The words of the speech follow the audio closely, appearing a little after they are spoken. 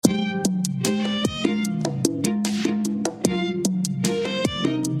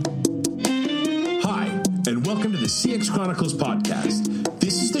CX Chronicles podcast.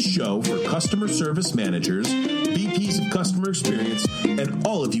 This is the show for customer service managers, VPs of customer experience, and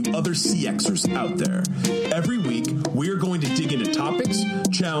all of you other CXers out there. Every week, we are going to dig into topics,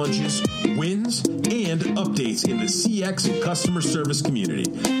 challenges, wins, and updates in the CX and customer service community.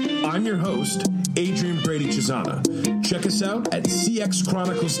 I'm your host, Adrian Brady Chisana. Check us out at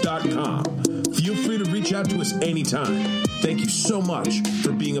cxchronicles.com. Feel free to reach out to us anytime. Thank you so much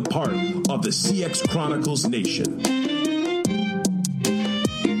for being a part of the CX Chronicles Nation.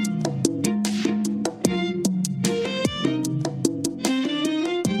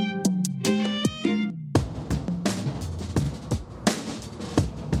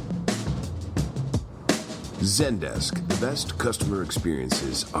 Zendesk. The best customer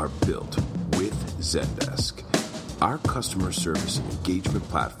experiences are built with Zendesk. Our customer service and engagement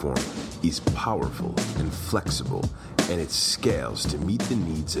platform is powerful and flexible, and it scales to meet the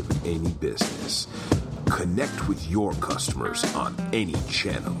needs of any business. Connect with your customers on any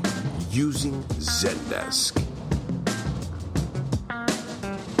channel using Zendesk.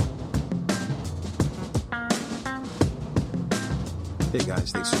 Hey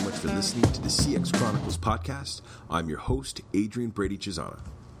guys, thanks so much for listening to the CX Chronicles podcast. I'm your host, Adrian Brady Chisana.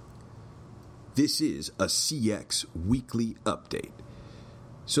 This is a CX weekly update.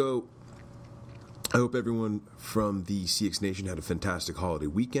 So, I hope everyone from the CX Nation had a fantastic holiday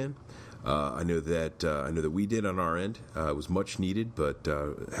weekend. I know that we did on our end. It was much needed, but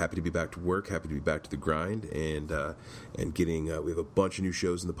happy to be back to work. Happy to be back to the grind, and getting. We have a bunch of new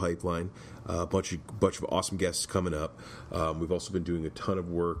shows in the pipeline. A bunch of awesome guests coming up. We've also been doing a ton of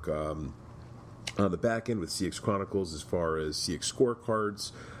work on the back end with CX Chronicles as far as CX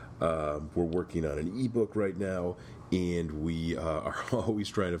scorecards. We're working on an ebook right now, and we are always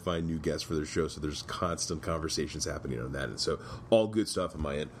trying to find new guests for their show, so there's constant conversations happening on that. And so all good stuff on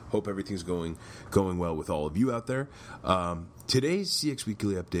my end. Hope everything's going well with all of you out there. Today's CX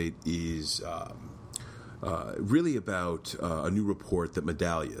Weekly Update is really about a new report that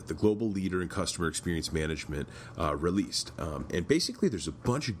Medallia, the global leader in customer experience management, released. And basically, there's a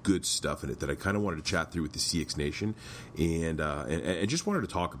bunch of good stuff in it that I kind of wanted to chat through with the CX Nation, and just wanted to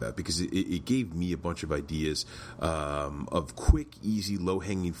talk about because it gave me a bunch of ideas of quick, easy,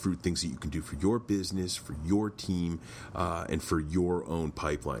 low-hanging fruit things that you can do for your business, for your team, and for your own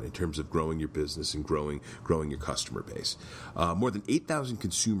pipeline in terms of growing your business and growing your customer base. More than 8,000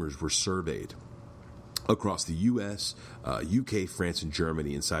 consumers were surveyed across the U.S., UK, France, and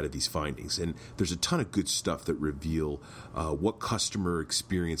Germany inside of these findings. And there's a ton of good stuff that reveal what customer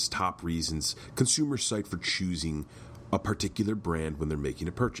experience top reasons consumers cite for choosing a particular brand when they're making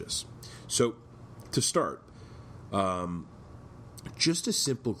a purchase. So to start, just a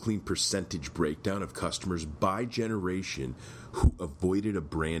simple, clean percentage breakdown of customers by generation who avoided a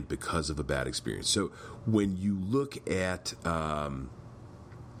brand because of a bad experience. So when you look at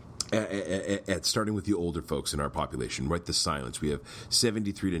starting with the older folks in our population, right? The silents. We have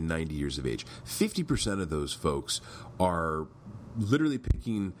 73 to 90 years of age. 50% of those folks are literally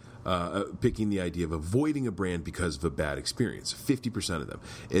picking the idea of avoiding a brand because of a bad experience. 50% of them.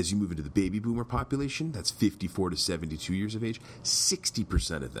 As you move into the baby boomer population, that's 54 to 72 years of age.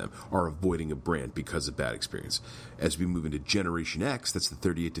 60% of them are avoiding a brand because of bad experience. As we move into Generation X, that's the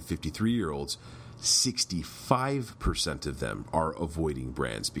 38 to 53-year-olds, 65% of them are avoiding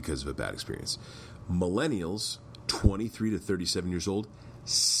brands because of a bad experience. Millennials, 23 to 37 years old,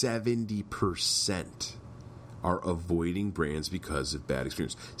 70% are avoiding brands because of bad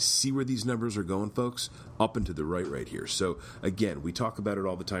experience. See where these numbers are going, folks? Up and to the right here. So, again, we talk about it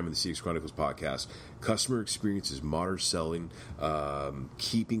all the time in the CX Chronicles podcast. Customer experience is modern selling,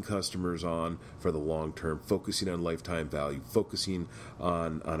 keeping customers on for the long term, focusing on lifetime value, focusing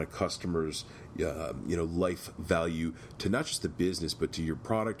on a customer's life value to not just the business, but to your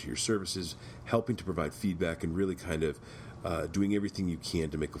product, to your services, helping to provide feedback and really kind of doing everything you can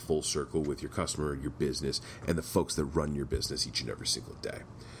to make a full circle with your customer, your business, and the folks that run your business each and every single day.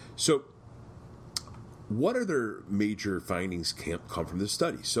 So what other major findings come from this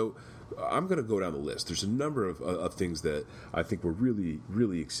study? So I'm going to go down the list. There's a number of things that I think were really,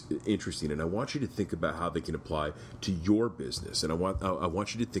 really interesting, and I want you to think about how they can apply to your business. And I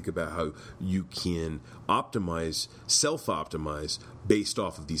want you to think about how you can self-optimize based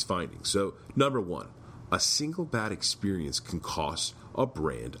off of these findings. So, number one, a single bad experience can cost a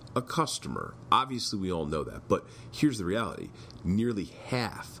brand a customer. Obviously, we all know that, but here's the reality. Nearly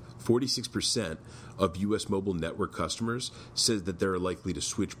half, 46% of U.S. mobile network customers said that they're likely to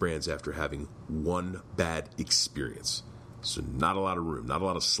switch brands after having one bad experience. So not a lot of room, not a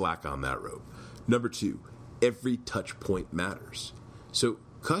lot of slack on that rope. Number two, every touch point matters. So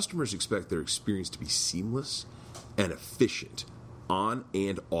customers expect their experience to be seamless and efficient on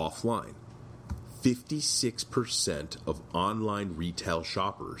and offline. 56% of online retail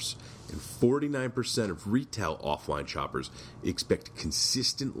shoppers and 49% of retail offline shoppers expect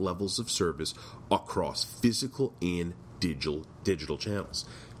consistent levels of service across physical and digital channels.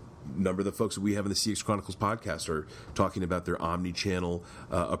 A number of the folks that we have in the CX Chronicles podcast are talking about their omni-channel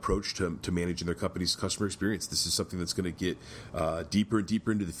approach to managing their company's customer experience. This is something that's going to get deeper and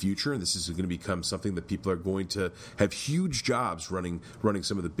deeper into the future, and this is going to become something that people are going to have huge jobs running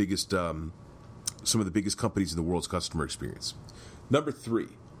some of the biggest companies in the world's customer experience. Number 3,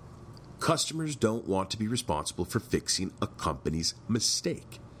 customers don't want to be responsible for fixing a company's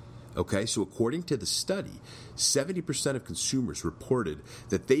mistake. Okay, so according to the study, 70% of consumers reported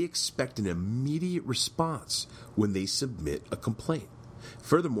that they expect an immediate response when they submit a complaint.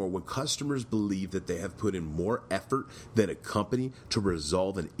 Furthermore, when customers believe that they have put in more effort than a company to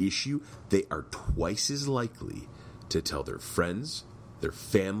resolve an issue, they are twice as likely to tell their friends, their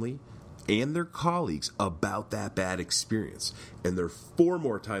family, and their colleagues about that bad experience. And they're 4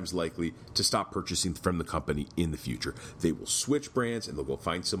 more times likely to stop purchasing from the company in the future. They will switch brands and they'll go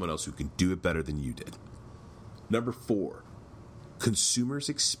find someone else who can do it better than you did. Number 4, consumers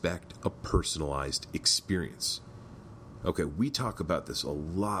expect a personalized experience. Okay, we talk about this a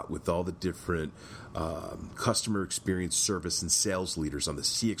lot with all the different customer experience, service, and sales leaders on the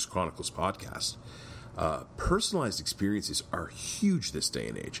CX Chronicles podcast. Personalized experiences are huge this day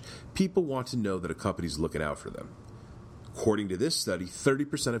and age. People want to know that a company's looking out for them. According to this study,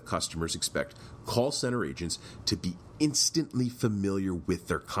 30% of customers expect call center agents to be instantly familiar with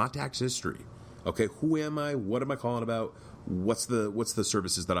their contact history. Okay, who am I? What am I calling about? What's the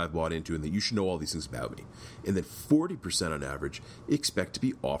services that I've bought into, and that you should know all these things about me. And then 40% on average expect to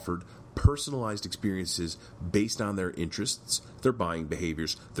be offered personalized experiences based on their interests, their buying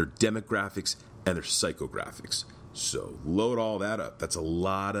behaviors, their demographics, and their psychographics. So load all that up. That's a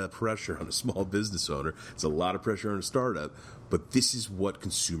lot of pressure on a small business owner. It's a lot of pressure on a startup. But this is what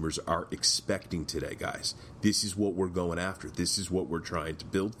consumers are expecting today, guys. This is what we're going after. This is what we're trying to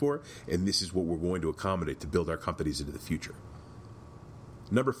build for. And this is what we're going to accommodate to build our companies into the future.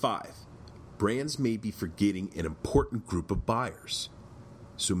 Number 5, brands may be forgetting an important group of buyers.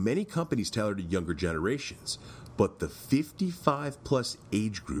 So many companies tailor to younger generations, but the 55-plus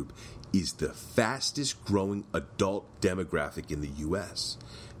age group is the fastest growing adult demographic in the U.S.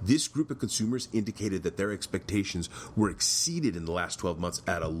 This group of consumers indicated that their expectations were exceeded in the last 12 months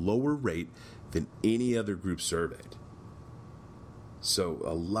at a lower rate than any other group surveyed. So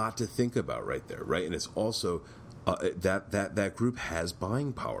a lot to think about right there, right? And it's also that group has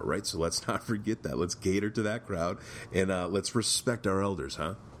buying power, right? So let's not forget that. Let's cater to that crowd, and let's respect our elders,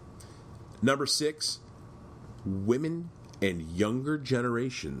 huh? Number 6, women and younger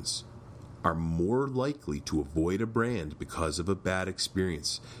generations are more likely to avoid a brand because of a bad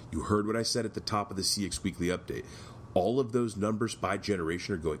experience. You heard what I said at the top of the CX Weekly Update. All of those numbers by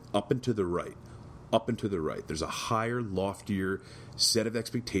generation are going up and to the right. Up and to the right. There's a higher, loftier set of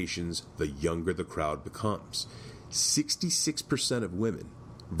expectations the younger the crowd becomes. 66% of women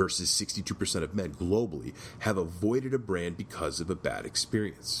versus 62% of men globally have avoided a brand because of a bad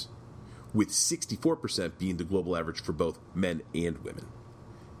experience, with 64% being the global average for both men and women.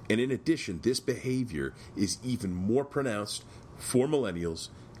 And in addition, this behavior is even more pronounced for millennials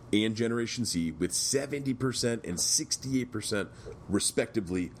and Generation Z, with 70% and 68%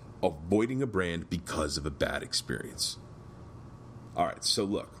 respectively avoiding a brand because of a bad experience. All right, so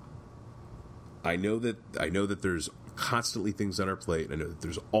look, I know that there's constantly things on our plate. I know that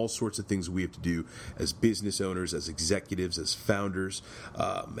there's all sorts of things we have to do as business owners, as executives, as founders,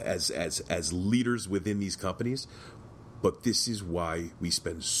 as leaders within these companies. But this is why we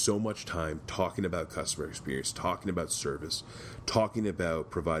spend so much time talking about customer experience, talking about service, talking about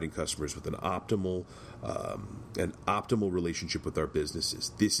providing customers with an optimal relationship with our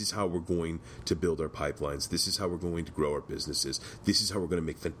businesses. This is how we're going to build our pipelines. This is how we're going to grow our businesses. This is how we're going to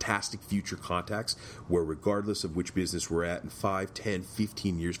make fantastic future contacts where, regardless of which business we're at in 5, 10,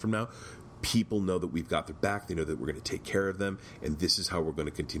 15 years from now, people know that we've got their back. They know that we're going to take care of them, and this is how we're going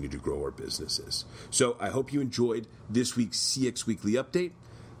to continue to grow our businesses. So I hope you enjoyed this week's CX Weekly Update.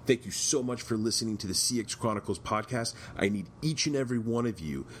 Thank you so much for listening to the CX Chronicles podcast. I need each and every one of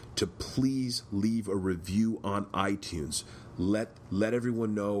you to please leave a review on iTunes. Let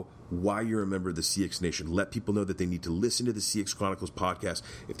everyone know why you're a member of the CX Nation. Let people know that they need to listen to the CX Chronicles podcast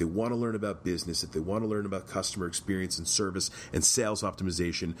if they want to learn about business, if they want to learn about customer experience and service and sales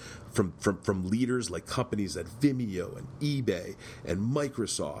optimization from leaders like companies at Vimeo and eBay and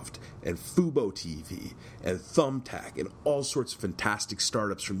Microsoft and Fubo TV and Thumbtack and all sorts of fantastic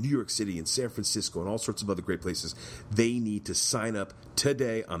startups from New York City and San Francisco and all sorts of other great places. They need to sign up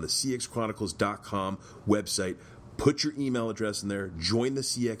today on the cxchronicles.com website. Put your email address in there, join the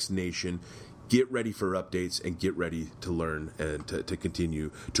CX Nation, get ready for updates, and get ready to learn and to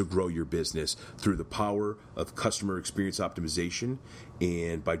continue to grow your business through the power of customer experience optimization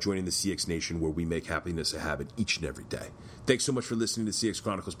and by joining the CX Nation, where we make happiness a habit each and every day. Thanks so much for listening to the CX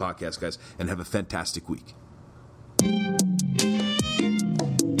Chronicles podcast, guys, and have a fantastic week.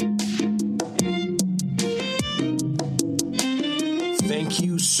 Thank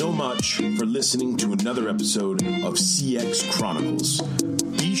you so much for listening to another episode of CX Chronicles.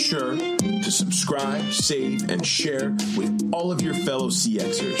 Be sure to subscribe, save, and share with all of your fellow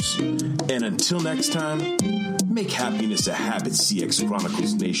CXers. And until next time, make happiness a habit, CX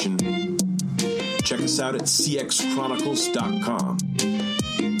Chronicles Nation. Check us out at cxchronicles.com.